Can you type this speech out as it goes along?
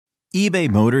eBay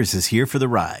Motors is here for the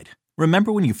ride.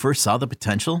 Remember when you first saw the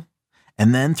potential?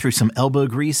 And then through some elbow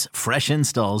grease, fresh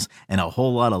installs, and a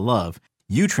whole lot of love,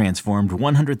 you transformed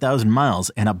 100,000 miles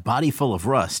and a body full of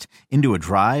rust into a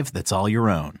drive that's all your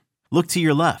own. Look to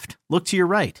your left. Look to your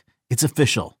right. It's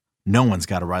official. No one's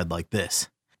got a ride like this.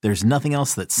 There's nothing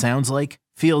else that sounds like,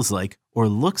 feels like, or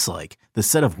looks like the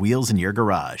set of wheels in your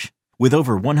garage. With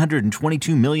over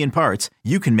 122 million parts,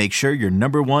 you can make sure your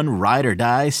number one ride or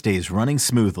die stays running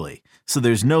smoothly. So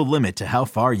there's no limit to how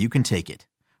far you can take it.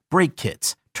 Brake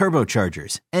kits,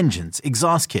 turbochargers, engines,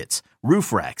 exhaust kits,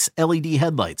 roof racks, LED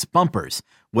headlights, bumpers,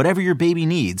 whatever your baby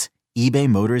needs, eBay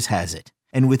Motors has it.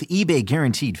 And with eBay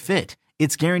Guaranteed Fit,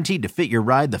 it's guaranteed to fit your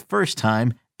ride the first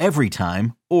time, every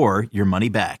time, or your money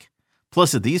back.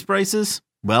 Plus at these prices,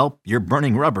 well, you're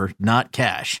burning rubber, not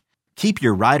cash. Keep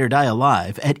your ride or die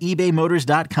alive at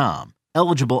ebaymotors.com.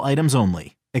 Eligible items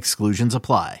only. Exclusions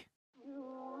apply.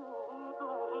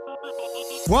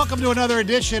 Welcome to another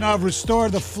edition of Restore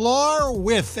the Floor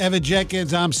with Evan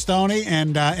Jenkins. I'm Stoney.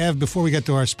 And Ev, before we get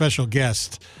to our special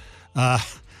guest,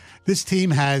 this team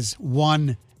has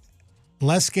won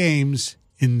less games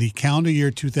in the calendar year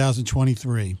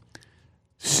 2023,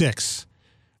 6,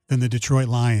 than the Detroit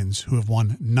Lions, who have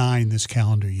won 9 this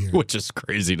calendar year. Which is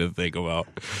crazy to think about.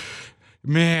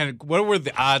 Man, what were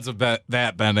the odds of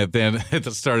that been at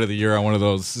the start of the year on one of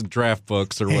those draft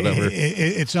books or whatever?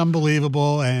 It's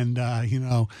unbelievable, and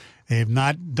they have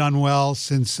not done well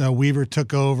since Weaver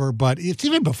took over, but it's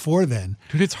even before then.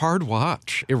 Dude, it's hard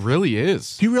watch. It really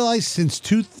is. Do you realize since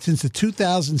the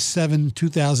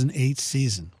 2007-2008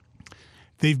 season,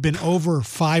 they've been over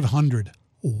 500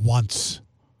 once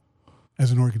as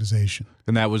an organization?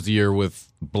 And that was the year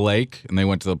with Blake, and they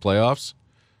went to the playoffs?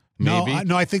 Maybe?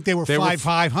 No, I think they were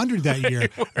 500 that year.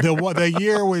 The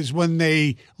year was when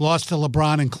they lost to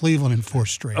LeBron and Cleveland in 4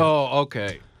 straight. Oh,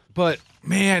 okay. But,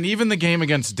 man, even the game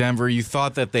against Denver, you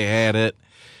thought that they had it,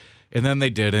 and then they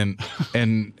didn't.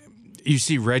 And you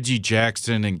see Reggie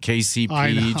Jackson and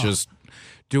KCP just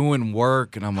doing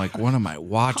work, and I'm like, what am I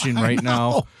watching right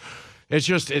now? It's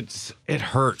just, it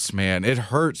hurts, man. It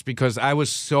hurts because I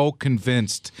was so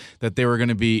convinced that they were going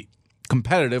to be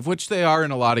competitive, which they are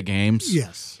in a lot of games.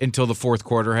 Yes. Until the fourth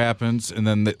quarter happens and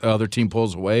then the other team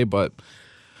pulls away. But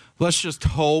let's just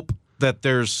hope that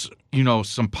there's,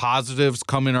 some positives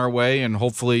coming our way, and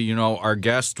hopefully, our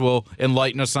guest will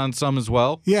enlighten us on some as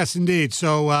well. Yes, indeed.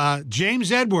 So James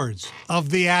Edwards of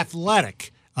The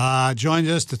Athletic joins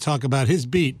us to talk about his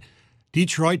beat,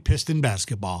 Detroit Piston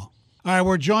basketball. All right,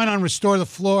 we're joined on Restore the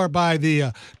Floor by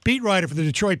the beat writer for the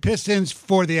Detroit Pistons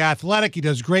for The Athletic. He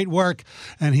does great work,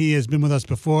 and he has been with us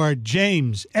before,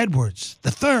 James Edwards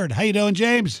III. How you doing,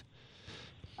 James?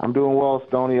 I'm doing well,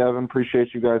 Stoney. Evan,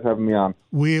 appreciate you guys having me on.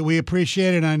 We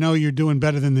appreciate it. I know you're doing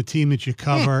better than the team that you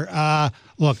cover.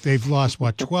 Look, they've lost,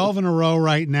 12 in a row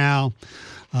right now.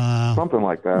 Something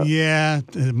like that. Yeah,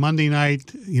 Monday night,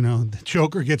 the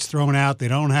Joker gets thrown out. They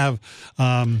don't have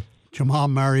Jamal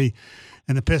Murray.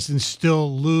 And the Pistons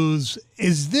still lose.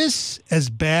 Is this as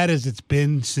bad as it's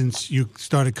been since you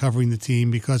started covering the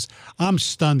team? Because I'm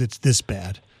stunned it's this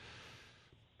bad.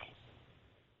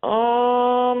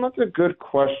 That's a good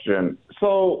question.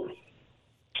 So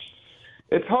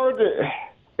it's hard to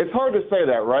say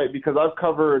that, right? Because I've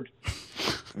covered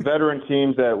veteran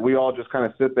teams that we all just kind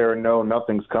of sit there and know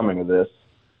nothing's coming of this.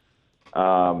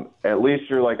 At least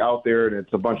you're out there and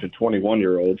it's a bunch of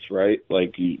 21-year-olds, right?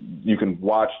 You can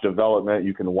watch development,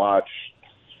 you can watch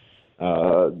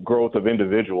growth of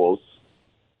individuals.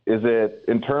 Is it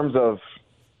in terms of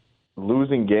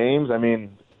losing games? I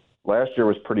mean, last year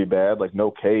was pretty bad,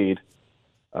 no Cade.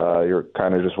 You're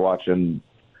kind of just watching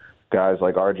guys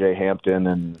like R.J. Hampton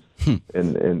and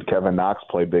Kevin Knox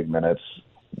play big minutes.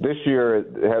 This year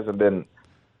it hasn't been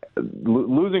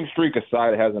losing streak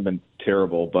aside, it hasn't been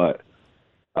terrible, but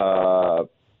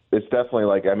it's definitely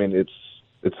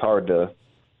it's hard to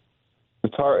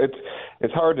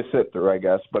sit through, I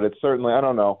guess, but it's certainly, I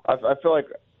don't know. I feel like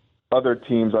other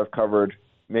teams I've covered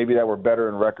maybe that were better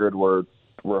in record were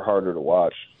harder to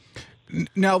watch.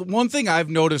 Now, one thing I've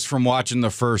noticed from watching the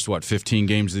first 15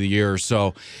 games of the year or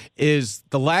so is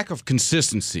the lack of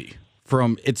consistency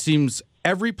from, it seems,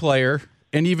 every player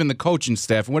and even the coaching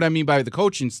staff. And what I mean by the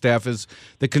coaching staff is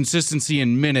the consistency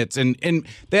in minutes. And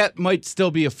that might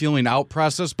still be a feeling out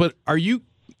process, but are you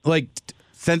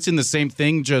sensing the same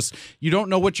thing? Just you don't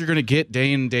know what you're going to get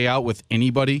day in and day out with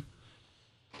anybody?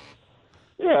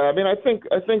 Yeah, I mean, I think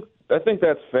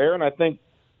that's fair, and I think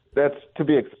that's to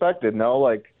be expected.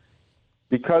 No,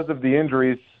 because of the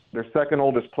injuries, their second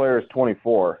oldest player is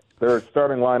 24. Their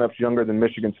starting lineup's younger than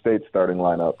Michigan State's starting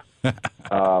lineup.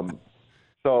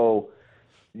 So,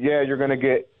 yeah, you're going to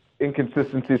get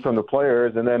inconsistencies from the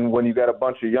players, and then when you got a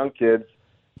bunch of young kids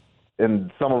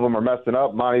and some of them are messing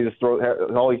up, Monty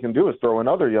all he can do is throw in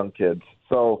other young kids.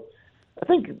 So I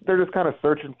think they're just kind of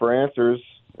searching for answers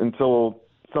until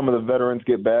some of the veterans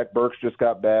get back. Burks just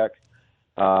got back.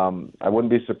 I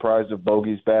wouldn't be surprised if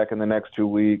Bogey's back in the next 2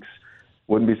 weeks.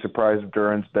 Wouldn't be surprised if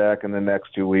Duran's back in the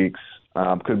next 2 weeks.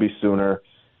 Could be sooner.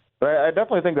 But I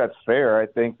definitely think that's fair. I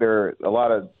think there are a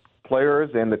lot of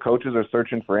players and the coaches are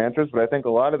searching for answers, but I think a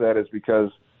lot of that is because,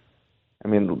 I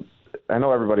mean, I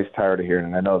know everybody's tired of hearing it,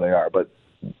 and I know they are, but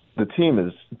the team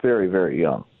is very, very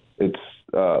young. It's,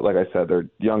 like I said, they're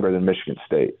younger than Michigan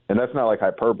State, and that's not like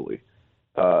hyperbole.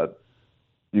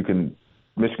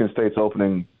 Michigan State's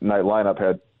opening night lineup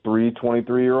had 3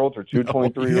 23-year-olds or 2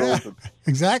 23-year-olds. Yeah,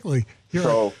 exactly.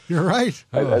 You're right.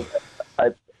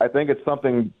 I think it's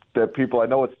something that people, I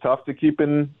know it's tough to keep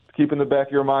in the back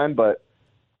of your mind, but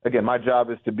again, my job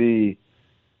is to be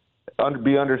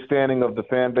understanding of the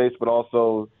fan base, but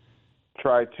also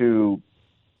try to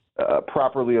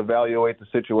properly evaluate the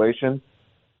situation.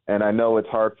 And I know it's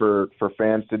hard for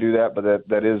fans to do that, but that's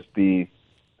the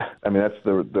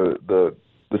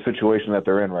situation that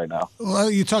they're in right now.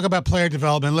 Well, you talk about player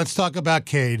development. Let's talk about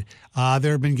Cade.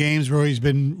 There have been games where he's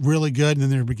been really good, and then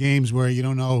there have been games where you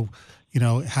don't know,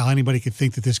 how anybody could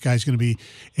think that this guy's going to be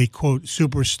a, quote,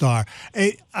 superstar.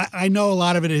 I know a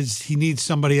lot of it is he needs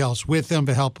somebody else with him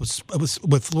to help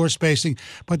with floor spacing,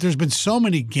 but there's been so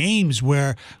many games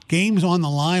where games on the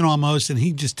line almost, and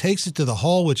he just takes it to the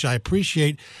hole, which I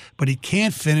appreciate, but he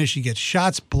can't finish. He gets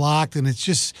shots blocked, and it's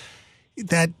just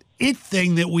that it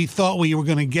thing that we thought we were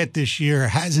going to get this year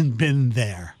hasn't been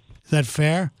there. Is that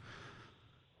fair?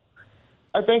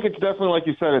 I think it's definitely, like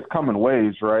you said, it's come in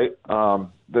waves, right? I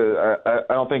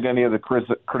don't think any of the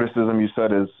criticism you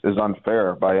said is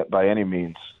unfair by any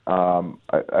means.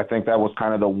 I think that was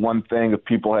kind of the one thing, if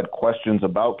people had questions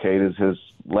about Cade, is his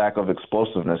lack of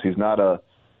explosiveness. He's not a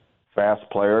fast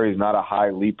player. He's not a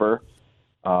high leaper.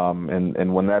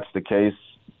 And when that's the case,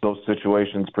 those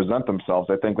situations present themselves.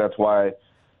 I think that's why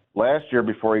last year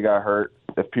before he got hurt,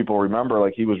 if people remember,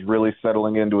 he was really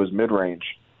settling into his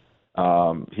mid-range.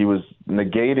 He was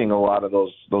negating a lot of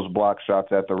those block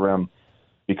shots at the rim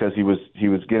because he was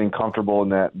getting comfortable in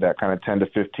that kind of 10 to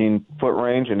 15 foot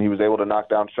range, and he was able to knock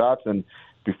down shots. And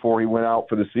before he went out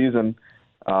for the season,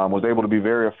 was able to be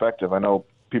very effective. I know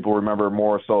people remember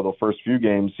more so the first few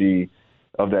games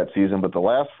of that season, but the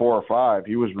last 4 or 5,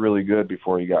 he was really good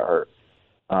before he got hurt.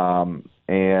 And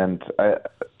I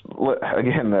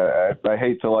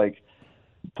hate to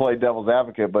play devil's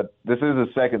advocate, but this is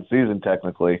his second season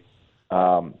technically.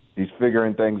 He's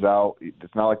figuring things out.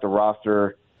 It's not like the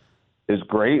roster is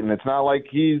great, and it's not like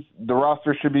the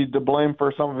roster should be to blame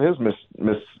for some of his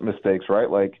mistakes,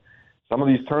 right? Some of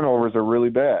these turnovers are really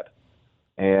bad,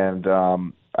 and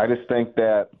I just think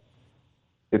that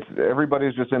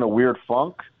everybody's just in a weird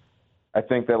funk. I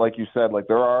think that, like you said,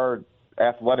 there are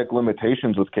athletic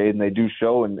limitations with Cade, and they do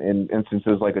show in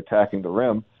instances like attacking the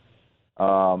rim.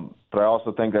 But I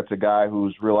also think that's a guy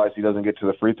who's realized he doesn't get to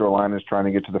the free throw line, is trying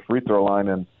to get to the free throw line,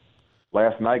 and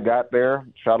last night got there,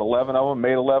 shot 11 of them,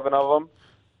 made 11 of them.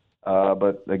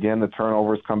 But again, the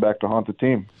turnovers come back to haunt the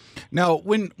team. Now,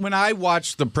 when I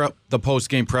watch the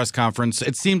post-game press conference,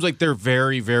 it seems like they're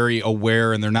very, very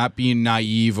aware and they're not being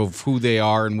naive of who they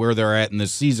are and where they're at in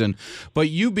this season. But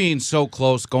you being so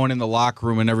close, going in the locker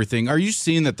room and everything, are you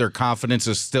seeing that their confidence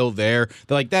is still there?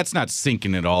 They're that's not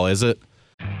sinking at all, is it?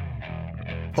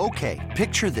 Okay,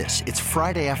 picture this. It's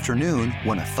Friday afternoon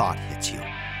when a thought hits you.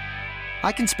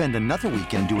 I can spend another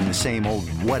weekend doing the same old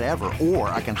whatever, or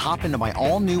I can hop into my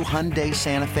all-new Hyundai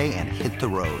Santa Fe and hit the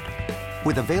road.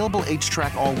 With available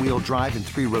H-Track all-wheel drive and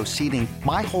 3-row seating,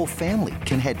 my whole family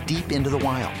can head deep into the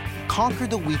wild. Conquer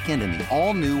the weekend in the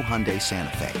all-new Hyundai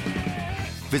Santa Fe.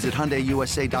 Visit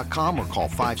HyundaiUSA.com or call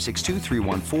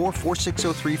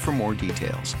 562-314-4603 for more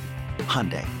details.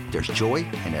 Hyundai, there's joy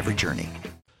in every journey.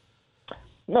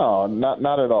 No,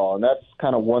 not at all. And that's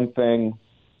kind of one thing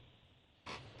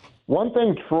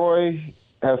Troy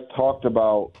has talked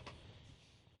about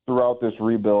throughout this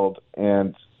rebuild,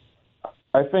 and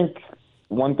I think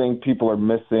one thing people are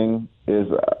missing is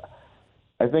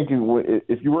I think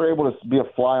if you were able to be a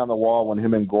fly on the wall when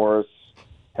him and Goris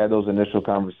had those initial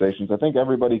conversations, I think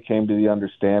everybody came to the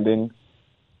understanding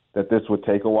that this would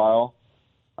take a while.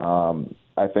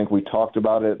 I think we talked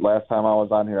about it last time I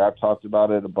was on here. I've talked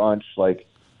about it a bunch.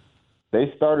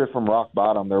 They started from rock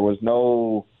bottom. There was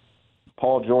no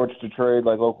Paul George to trade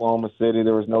like Oklahoma City.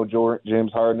 There was no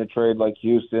James Harden to trade like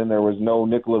Houston. There was no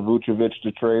Nikola Vucevic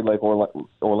to trade like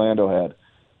Orlando had.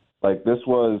 This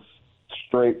was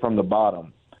straight from the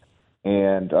bottom.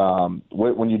 And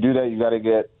when you do that, you got to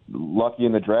get lucky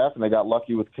in the draft, and they got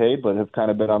lucky with Cade, but have kind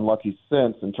of been unlucky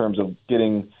since in terms of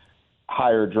getting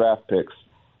higher draft picks.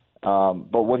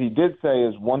 But what he did say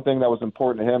is one thing that was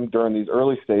important to him during these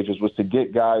early stages was to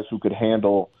get guys who could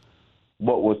handle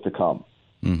what was to come.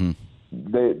 Mm-hmm.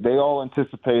 They all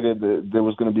anticipated that there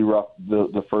was going to be rough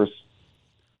the first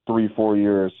 3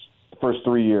 years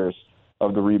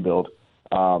of the rebuild.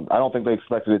 I don't think they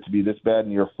expected it to be this bad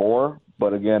in year 4,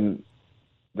 but again,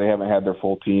 they haven't had their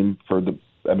full team for the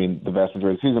vast majority of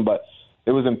the season. But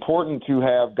it was important to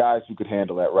have guys who could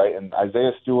handle that, right? And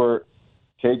Isaiah Stewart,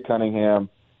 Cade Cunningham,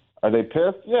 are they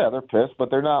pissed? Yeah, they're pissed,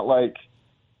 but they're not like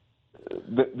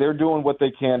they're doing what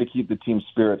they can to keep the team's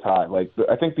spirits high. Like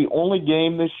I think the only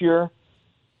game this year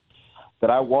that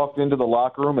I walked into the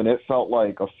locker room and it felt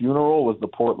like a funeral was the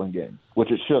Portland game,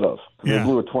 which it should have. Yeah. They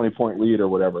blew a 20-point lead or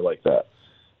whatever like that.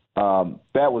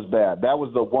 That was bad. That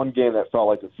was the one game that felt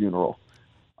like a funeral.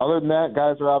 Other than that,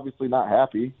 guys are obviously not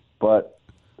happy, but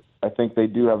I think they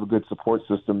do have a good support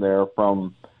system there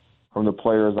from the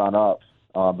players on up,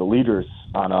 the leaders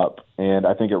on up, and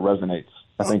I think it resonates.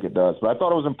 I think it does. But I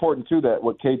thought it was important, too, that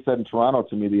what Cade said in Toronto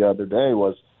to me the other day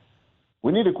was,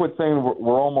 we need to quit saying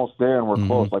we're almost there and we're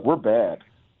close. Like, we're bad.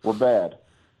 We're bad.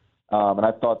 And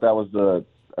I thought that was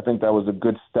a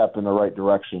good step in the right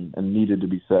direction and needed to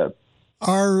be said.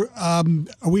 Are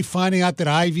we finding out that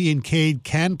Ivy and Cade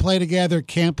can play together,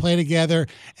 can't play together?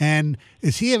 And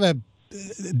does he have a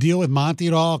deal with Monty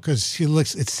at all? Because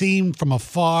it seemed from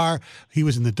afar he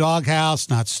was in the doghouse,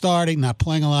 not starting, not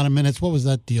playing a lot of minutes. What was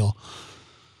that deal?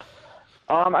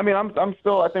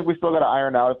 I think we still got to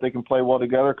iron out if they can play well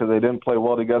together, because they didn't play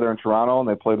well together in Toronto and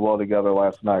they played well together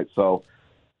last night. So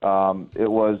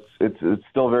it's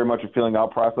still very much a feeling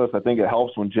out process. I think it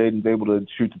helps when Jaden's able to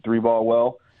shoot the 3-ball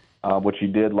well, which he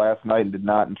did last night and did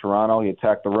not in Toronto. He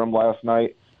attacked the rim last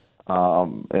night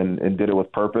and did it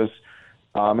with purpose.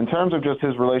 In terms of just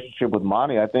his relationship with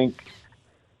Monty, I think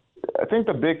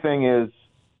the big thing is,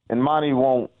 and Monty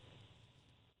won't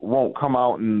come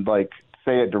out and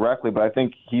say it directly, but I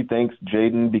think he thinks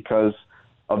Jaden, because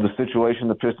of the situation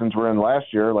the Pistons were in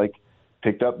last year,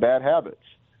 picked up bad habits.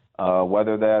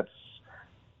 Whether that's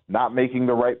not making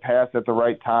the right pass at the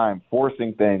right time,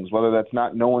 forcing things, whether that's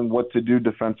not knowing what to do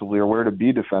defensively or where to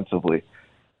be defensively.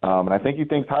 And I think he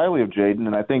thinks highly of Jaden,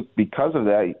 and I think because of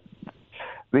that,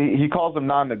 he calls them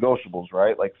non-negotiables,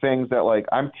 right? Like things that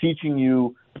I'm teaching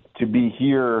you to be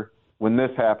here when this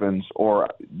happens, or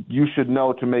you should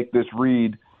know to make this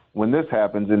read when this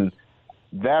happens. And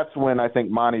that's when I think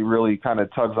Monty really kind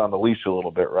of tugs on the leash a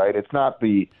little bit, right? It's not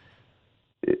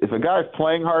if a guy's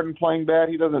playing hard and playing bad,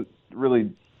 he doesn't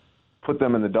really put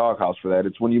them in the doghouse for that.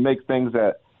 It's when you make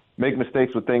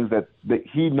mistakes with things that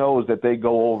he knows that they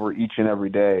go over each and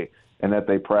every day and that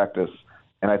they practice.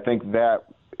 And I think that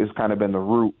has kind of been the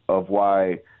root of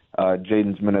why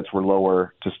Jaden's minutes were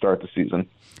lower to start the season.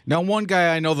 Now, one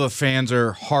guy I know the fans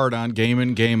are hard on game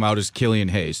in, game out is Killian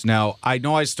Hayes. Now, I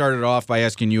know I started off by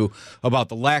asking you about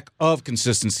the lack of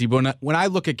consistency, but when I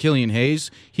look at Killian Hayes,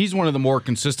 he's one of the more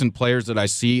consistent players that I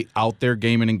see out there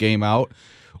game in and game out.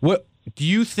 What do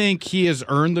you think he has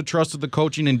earned the trust of the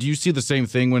coaching, and do you see the same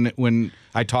thing when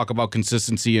I talk about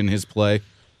consistency in his play?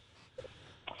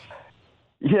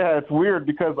 Yeah, it's weird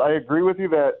because I agree with you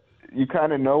that you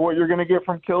kind of know what you're going to get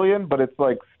from Killian, but it's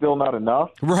still not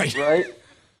enough. Right?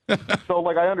 So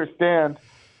I understand.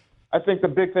 I think the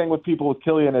big thing with people with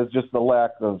Killian is just the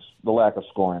lack of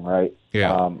scoring, right?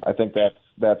 Yeah. I think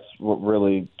that's what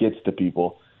really gets to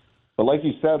people. But like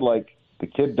you said, the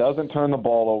kid doesn't turn the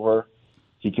ball over.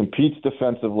 He competes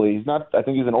defensively. I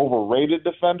think he's an overrated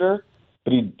defender,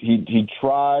 but he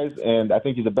tries, and I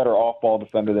think he's a better off-ball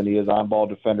defender than he is on-ball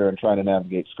defender and trying to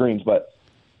navigate screens. But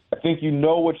I think you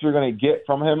know what you're going to get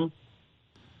from him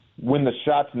when the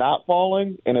shot's not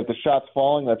falling, and if the shot's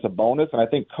falling, that's a bonus. And I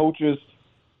think coaches,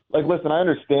 listen, I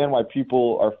understand why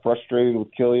people are frustrated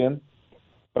with Killian,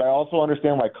 but I also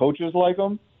understand why coaches like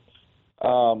him.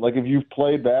 If you've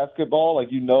played basketball,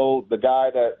 you know the guy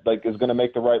that is going to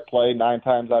make the right play 9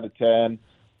 times out of 10,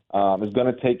 is going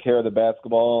to take care of the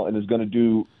basketball and is going to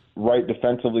do right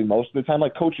defensively most of the time.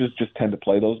 Coaches just tend to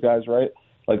play those guys right.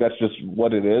 That's just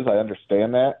what it is. I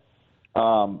understand that.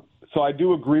 So I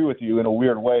do agree with you in a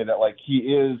weird way that he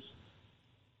is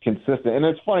consistent. And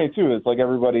it's funny too. It's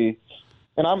everybody,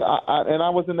 and I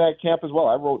was in that camp as well.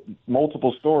 I wrote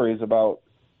multiple stories about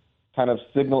kind of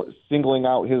singling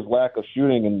out his lack of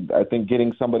shooting, and I think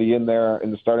getting somebody in there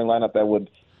in the starting lineup that would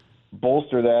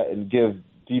bolster that and give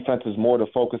defenses more to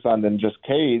focus on than just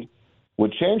Cade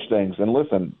would change things. And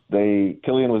listen,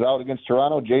 Killian was out against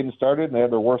Toronto, Jaden started, and they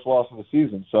had their worst loss of the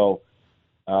season. So,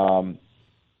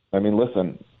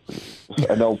 listen,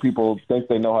 I know people think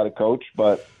they know how to coach,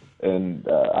 but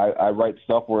I write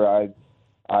stuff where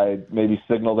I maybe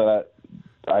signal that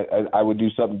I would do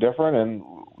something different,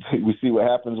 and we see what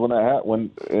happens when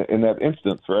in that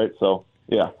instance, right? So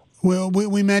yeah. Well,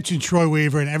 we mentioned Troy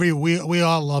Weaver, and we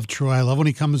all love Troy. I love when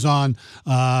he comes on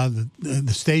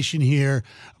the station here.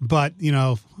 But,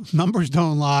 numbers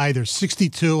don't lie. There's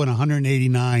 62 and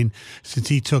 189 since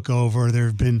he took over. There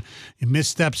have been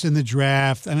missteps in the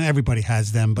draft. I mean, everybody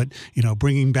has them. But,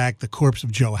 bringing back the corpse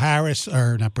of Joe Harris,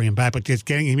 or not bringing back, but just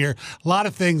getting him here. A lot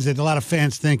of things that a lot of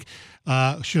fans think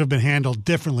should have been handled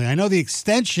differently. I know the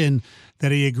extension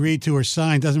that he agreed to or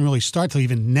signed doesn't really start till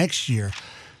even next year.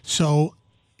 So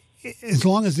as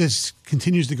long as this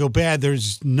continues to go bad,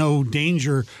 there's no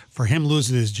danger for him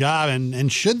losing his job,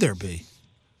 and should there be?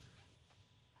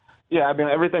 Yeah, I mean,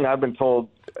 everything I've been told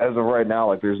as of right now,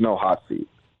 like, there's no hot seat,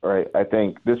 right? I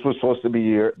think this was supposed to be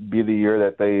the year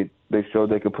that they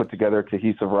showed they could put together a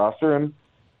cohesive roster. And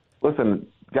listen,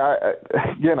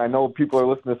 again, I know people are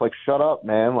listening to this like, shut up,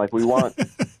 man. Like, we want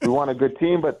a good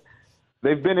team, but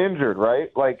they've been injured,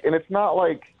 right? Like, and it's not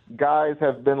like guys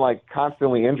have been like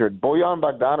constantly injured. Bojan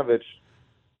Bogdanovic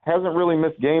hasn't really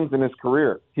missed games in his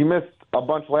career. He missed a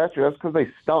bunch last year. That's because they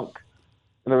stunk,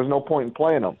 and there was no point in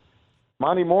playing them.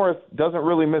 Monty Morris doesn't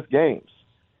really miss games.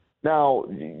 Now,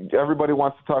 everybody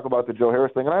wants to talk about the Joe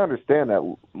Harris thing, and I understand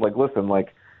that. Like, listen,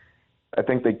 like, I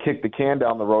think they kicked the can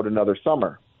down the road another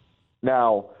summer.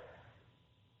 Now,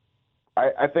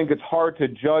 I think it's hard to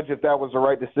judge if that was the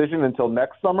right decision until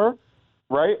next summer.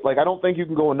 Right? Like, I don't think you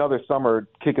can go another summer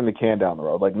kicking the can down the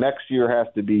road. Like, next year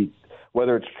has to be,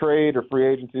 whether it's trade or free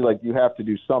agency, like, you have to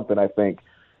do something, I think,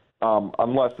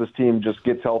 unless this team just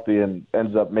gets healthy and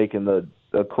ends up making the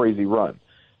crazy run.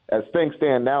 As things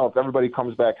stand now, if everybody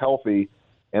comes back healthy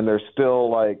and they're still,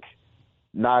 like,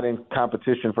 not in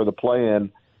competition for the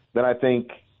play-in, then I think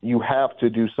you have to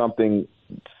do something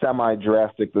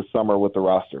semi-drastic this summer with the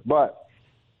roster. But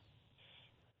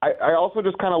I also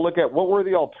just kind of look at what were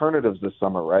the alternatives this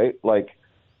summer, right? Like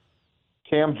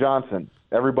Cam Johnson.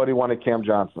 Everybody wanted Cam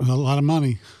Johnson. A lot of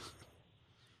money.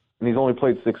 And he's only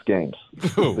played 6 games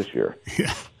this year.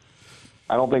 Yeah.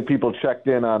 I don't think people checked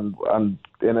in on and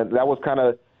that was kind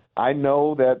of – I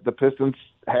know that the Pistons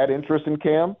had interest in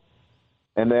Cam,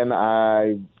 and then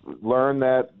I learned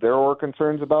that there were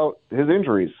concerns about his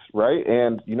injuries, right?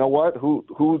 And you know what?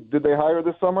 Who did they hire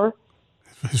this summer?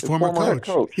 His former head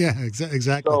coach. Yeah,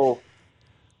 exactly.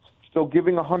 So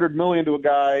giving $100 million to a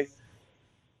guy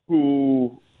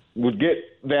who would get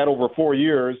that over 4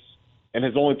 years and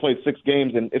has only played 6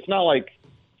 games, and it's not like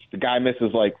the guy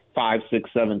misses like 5, 6,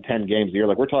 7, 10 games a year.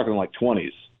 Like, we're talking like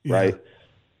 20s, right?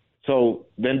 So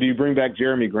then do you bring back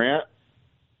Jeremy Grant?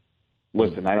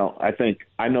 Listen,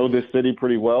 I know this city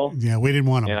pretty well. Yeah, we didn't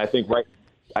want him. And I think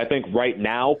right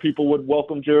now people would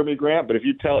welcome Jeremy Grant, but if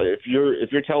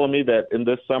you're telling me that in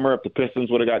this summer, if the Pistons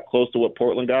would have got close to what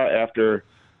Portland got after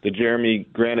the Jeremy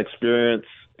Grant experience,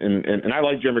 and I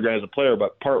like Jeremy Grant as a player,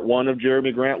 but part 1 of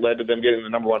Jeremy Grant led to them getting the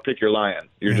number 1 pick, you're lying.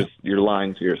 You're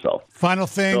lying to yourself. Final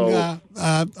thing,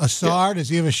 Asar, does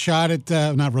he have a shot at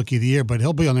not Rookie of the Year, but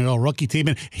he'll be on the all-rookie team,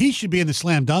 and he should be in the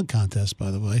slam dunk contest, by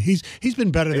the way. He's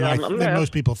been better than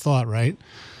most people thought, right?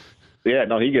 Yeah,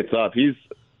 no, he gets up.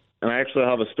 And I actually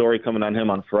have a story coming on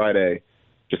him on Friday.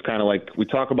 Just kind of like, we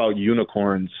talk about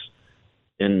unicorns,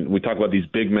 and we talk about these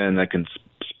big men that can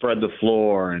spread the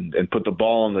floor and put the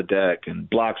ball on the deck and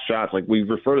block shots. Like, we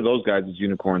refer to those guys as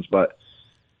unicorns, but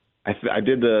I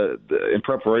did in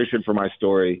preparation for my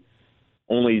story,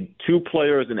 only 2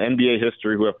 players in NBA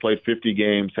history who have played 50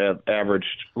 games who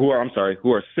are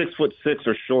 6'6"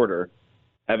 or shorter,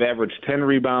 have averaged 10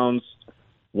 rebounds,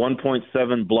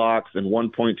 1.7 blocks, and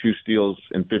 1.2 steals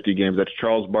in 50 games. That's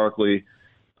Charles Barkley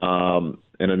and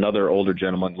another older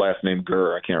gentleman, last name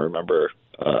Gurr. I can't remember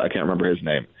his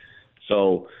name.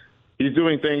 So he's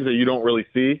doing things that you don't really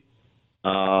see,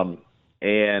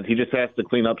 and he just has to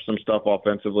clean up some stuff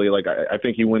offensively. Like, I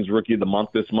think he wins Rookie of the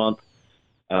Month this month.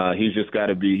 He's just got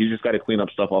to clean up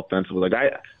stuff offensively.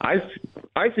 Like, I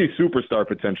see superstar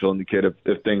potential in the kid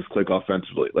if things click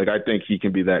offensively. Like, I think he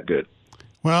can be that good.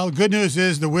 Well, the good news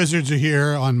is the Wizards are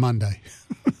here on Monday.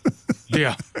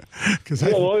 Yeah.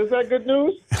 Well, is that good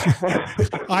news?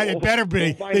 It better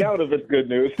be. We'll find out if it's good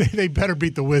news. They better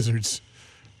beat the Wizards.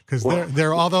 Because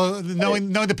they're although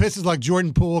knowing the Pistons like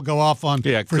Jordan Poole go off on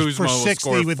for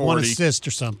 60 with 1 assist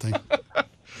or something.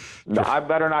 No, I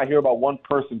better not hear about one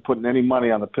person putting any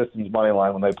money on the Pistons money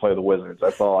line when they play the Wizards.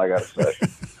 That's all I got to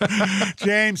say.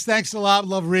 James, thanks a lot.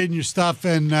 Love reading your stuff,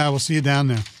 and we'll see you down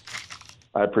there.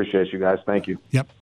 I appreciate you guys. Thank you. Yep.